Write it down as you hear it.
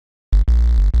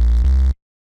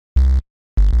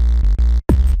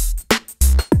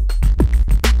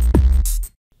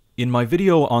In my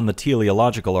video on the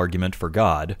teleological argument for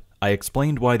God, I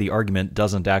explained why the argument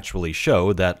doesn't actually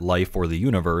show that life or the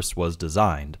universe was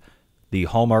designed. The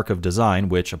hallmark of design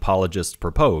which apologists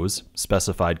propose,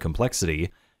 specified complexity,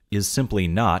 is simply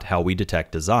not how we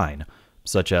detect design,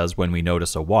 such as when we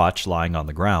notice a watch lying on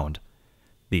the ground.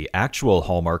 The actual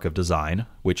hallmark of design,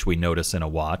 which we notice in a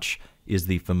watch, is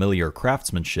the familiar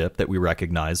craftsmanship that we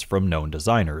recognize from known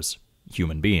designers,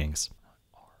 human beings.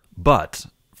 But,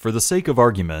 for the sake of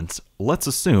argument, let's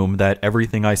assume that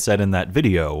everything I said in that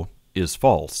video is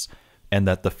false, and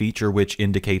that the feature which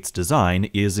indicates design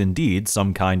is indeed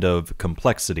some kind of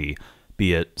complexity,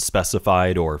 be it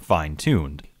specified or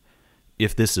fine-tuned.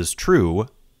 If this is true,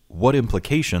 what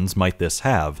implications might this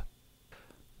have?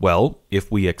 Well,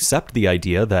 if we accept the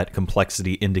idea that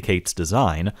complexity indicates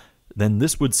design, then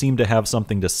this would seem to have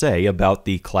something to say about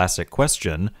the classic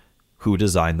question, who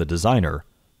designed the designer?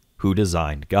 Who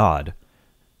designed God?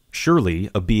 Surely,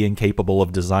 a being capable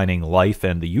of designing life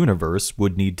and the universe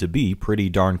would need to be pretty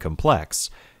darn complex,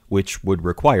 which would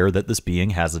require that this being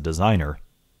has a designer.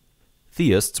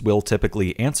 Theists will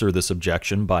typically answer this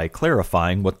objection by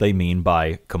clarifying what they mean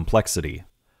by complexity.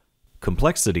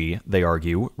 Complexity, they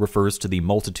argue, refers to the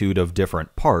multitude of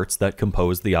different parts that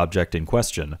compose the object in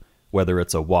question, whether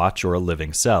it's a watch or a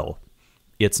living cell.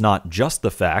 It's not just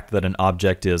the fact that an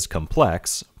object is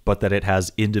complex, but that it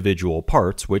has individual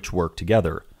parts which work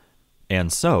together.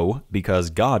 And so, because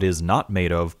God is not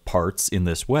made of parts in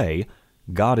this way,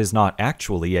 God is not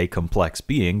actually a complex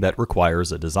being that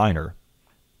requires a designer.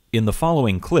 In the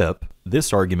following clip,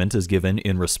 this argument is given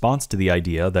in response to the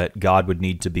idea that God would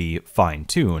need to be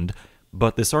fine-tuned,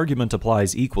 but this argument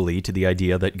applies equally to the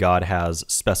idea that God has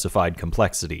specified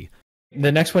complexity.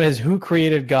 The next one is, who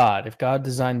created God? If God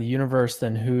designed the universe,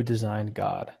 then who designed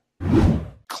God?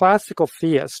 Classical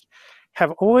theists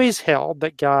have always held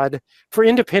that God, for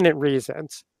independent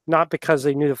reasons, not because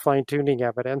they knew the fine-tuning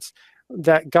evidence,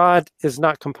 that God is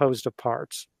not composed of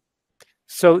parts.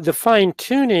 So the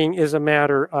fine-tuning is a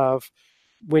matter of,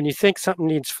 when you think something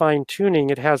needs fine-tuning,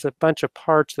 it has a bunch of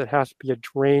parts that has to be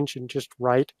arranged and just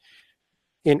right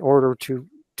in order to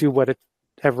do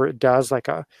whatever it does. Like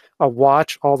a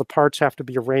watch, all the parts have to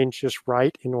be arranged just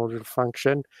right in order to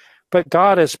function. But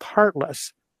God is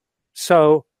partless.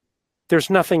 So there's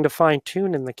nothing to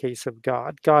fine-tune in the case of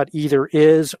God. God either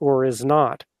is or is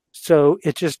not. So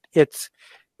it's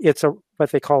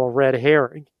what they call a red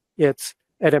herring. It's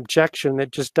an objection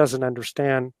that just doesn't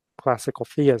understand classical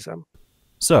theism.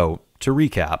 So, to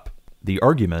recap, the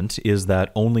argument is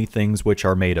that only things which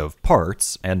are made of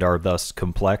parts, and are thus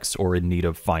complex or in need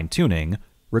of fine-tuning,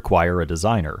 require a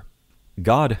designer.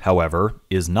 God, however,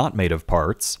 is not made of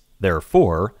parts,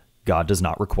 therefore, God does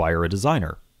not require a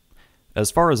designer. As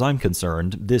far as I'm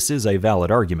concerned, this is a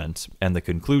valid argument, and the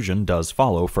conclusion does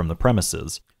follow from the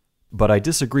premises. But I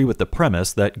disagree with the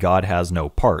premise that God has no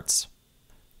parts.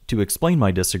 To explain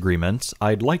my disagreement,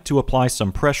 I'd like to apply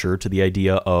some pressure to the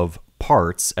idea of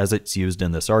parts as it's used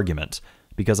in this argument,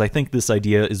 because I think this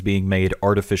idea is being made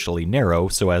artificially narrow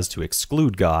so as to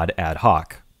exclude God ad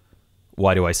hoc.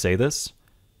 Why do I say this?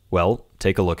 Well,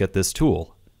 take a look at this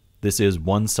tool. This is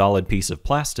one solid piece of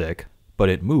plastic, but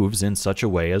it moves in such a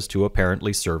way as to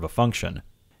apparently serve a function.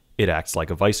 It acts like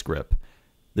a vice grip.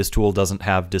 This tool doesn't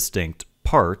have distinct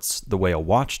parts the way a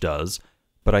watch does,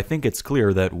 but I think it's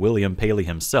clear that William Paley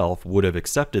himself would have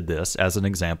accepted this as an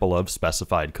example of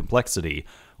specified complexity,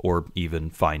 or even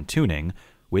fine-tuning,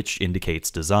 which indicates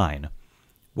design.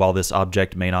 While this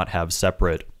object may not have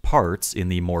separate parts in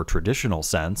the more traditional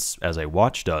sense, as a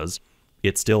watch does,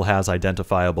 it still has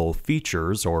identifiable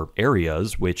features or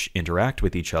areas which interact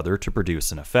with each other to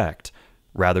produce an effect,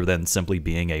 rather than simply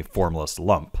being a formless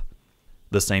lump.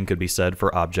 The same could be said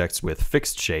for objects with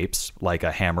fixed shapes, like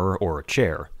a hammer or a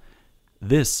chair.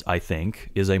 This, I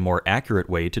think, is a more accurate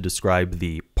way to describe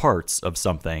the parts of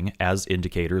something as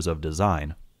indicators of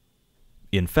design.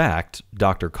 In fact,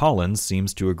 Dr. Collins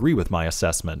seems to agree with my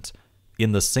assessment.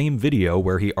 In the same video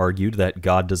where he argued that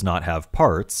God does not have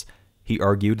parts, he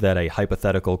argued that a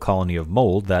hypothetical colony of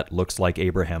mold that looks like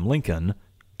Abraham Lincoln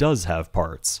does have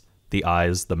parts, the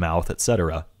eyes, the mouth,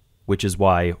 etc., which is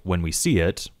why, when we see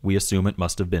it, we assume it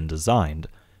must have been designed.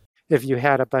 If you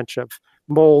had a bunch of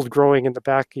mold growing in the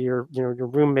back of your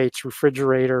roommate's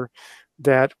refrigerator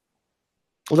that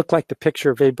looked like the picture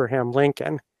of Abraham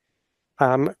Lincoln,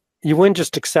 you wouldn't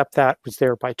just accept that was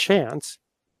there by chance.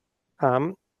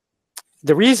 The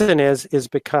reason is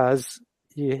because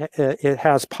it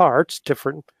has parts,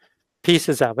 different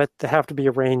pieces of it, that have to be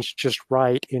arranged just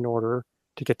right in order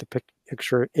to get the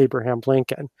picture of Abraham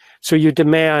Lincoln. So you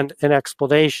demand an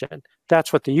explanation.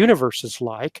 That's what the universe is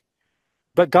like.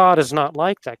 But God is not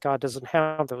like that. God doesn't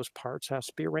have those parts. It has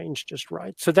to be arranged just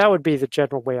right. So that would be the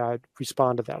general way I'd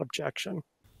respond to that objection.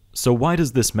 So why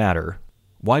does this matter?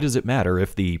 Why does it matter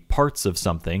if the parts of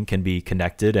something can be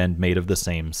connected and made of the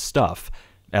same stuff,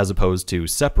 as opposed to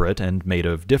separate and made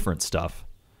of different stuff?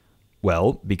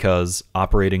 Well, because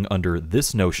operating under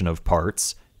this notion of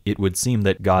parts, it would seem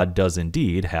that God does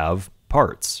indeed have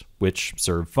parts, which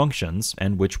serve functions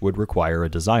and which would require a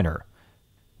designer.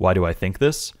 Why do I think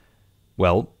this?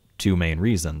 Well, two main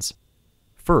reasons.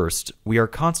 First, we are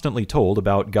constantly told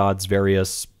about God's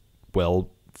various,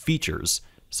 features,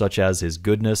 such as his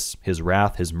goodness, his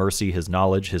wrath, his mercy, his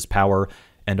knowledge, his power,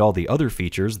 and all the other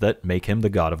features that make him the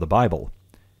God of the Bible.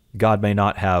 God may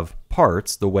not have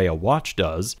parts the way a watch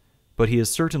does, but he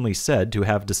is certainly said to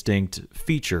have distinct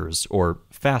features or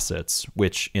facets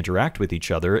which interact with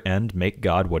each other and make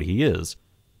God what he is.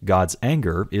 God's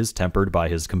anger is tempered by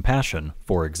his compassion,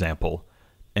 for example.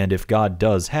 And if God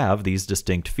does have these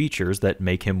distinct features that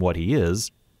make him what he is,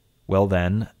 well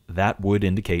then, that would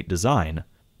indicate design,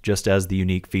 just as the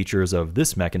unique features of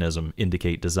this mechanism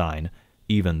indicate design,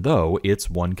 even though it's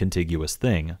one contiguous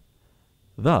thing.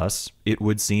 Thus, it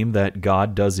would seem that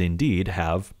God does indeed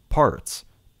have parts,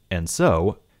 and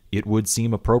so it would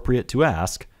seem appropriate to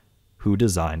ask, who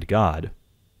designed God?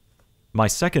 My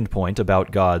second point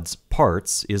about God's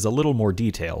parts is a little more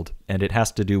detailed, and it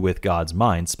has to do with God's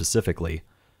mind specifically.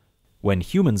 When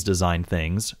humans design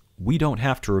things, we don't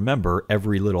have to remember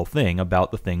every little thing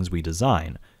about the things we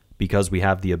design, because we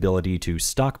have the ability to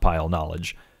stockpile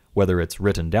knowledge, whether it's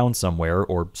written down somewhere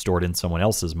or stored in someone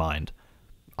else's mind.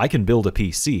 I can build a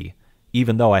PC,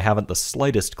 even though I haven't the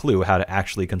slightest clue how to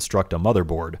actually construct a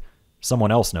motherboard.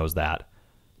 Someone else knows that.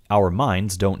 Our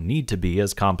minds don't need to be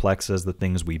as complex as the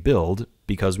things we build,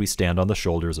 because we stand on the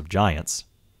shoulders of giants.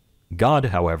 God,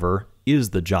 however, is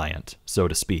the giant, so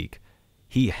to speak.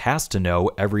 He has to know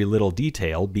every little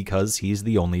detail because he's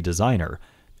the only designer,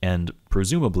 and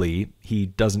presumably he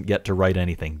doesn't get to write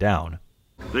anything down.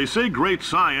 They say great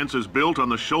science is built on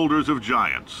the shoulders of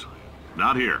giants.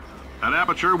 Not here. At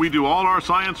Aperture, we do all our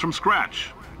science from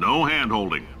scratch. No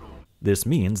hand-holding. This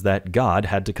means that God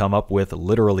had to come up with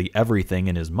literally everything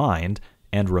in his mind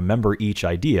and remember each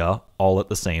idea all at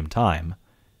the same time.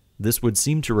 This would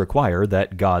seem to require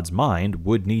that God's mind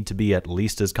would need to be at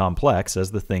least as complex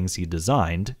as the things he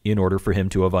designed in order for him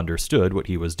to have understood what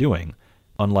he was doing,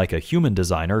 unlike a human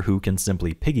designer who can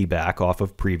simply piggyback off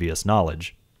of previous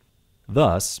knowledge.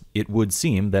 Thus, it would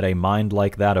seem that a mind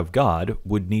like that of God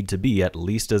would need to be at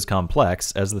least as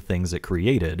complex as the things it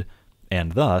created,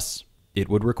 and thus, it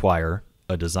would require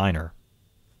a designer.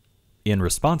 In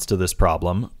response to this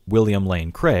problem, William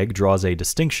Lane Craig draws a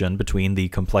distinction between the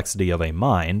complexity of a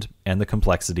mind and the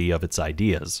complexity of its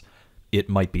ideas. It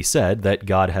might be said that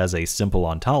God has a simple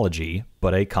ontology,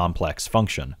 but a complex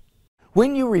function.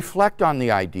 When you reflect on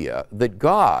the idea that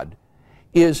God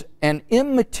is an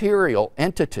immaterial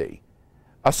entity,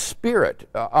 a spirit,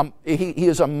 he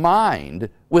is a mind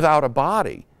without a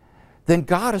body, then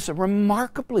God is a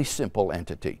remarkably simple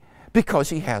entity because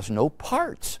he has no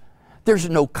parts. There's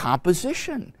no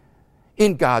composition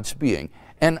in God's being.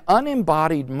 An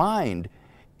unembodied mind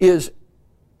is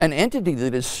an entity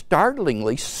that is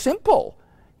startlingly simple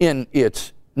in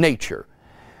its nature.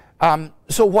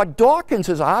 So what Dawkins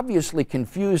is obviously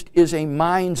confused is a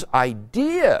mind's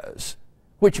ideas,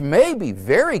 which may be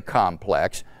very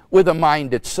complex, with a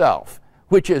mind itself,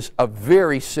 which is a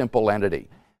very simple entity.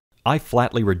 I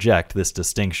flatly reject this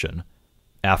distinction.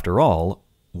 After all,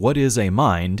 what is a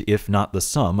mind if not the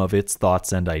sum of its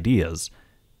thoughts and ideas?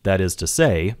 That is to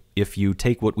say, if you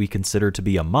take what we consider to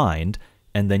be a mind,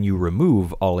 and then you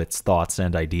remove all its thoughts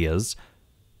and ideas,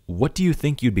 what do you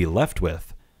think you'd be left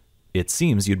with? It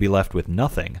seems you'd be left with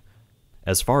nothing.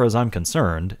 As far as I'm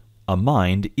concerned, a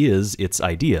mind is its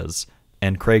ideas,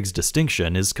 and Craig's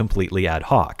distinction is completely ad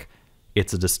hoc.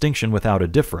 It's a distinction without a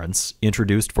difference,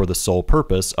 introduced for the sole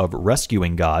purpose of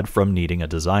rescuing God from needing a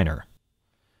designer.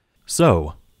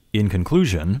 So, in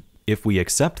conclusion, if we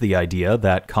accept the idea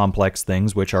that complex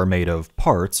things which are made of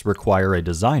parts require a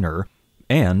designer,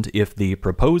 and if the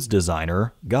proposed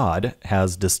designer, God,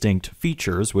 has distinct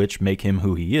features which make him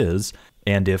who he is,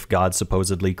 and if God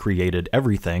supposedly created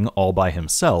everything all by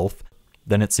himself,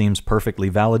 then it seems perfectly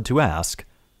valid to ask,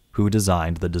 who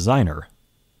designed the designer?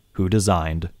 Who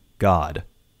designed God?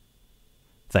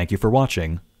 Thank you for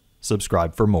watching.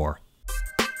 Subscribe for more.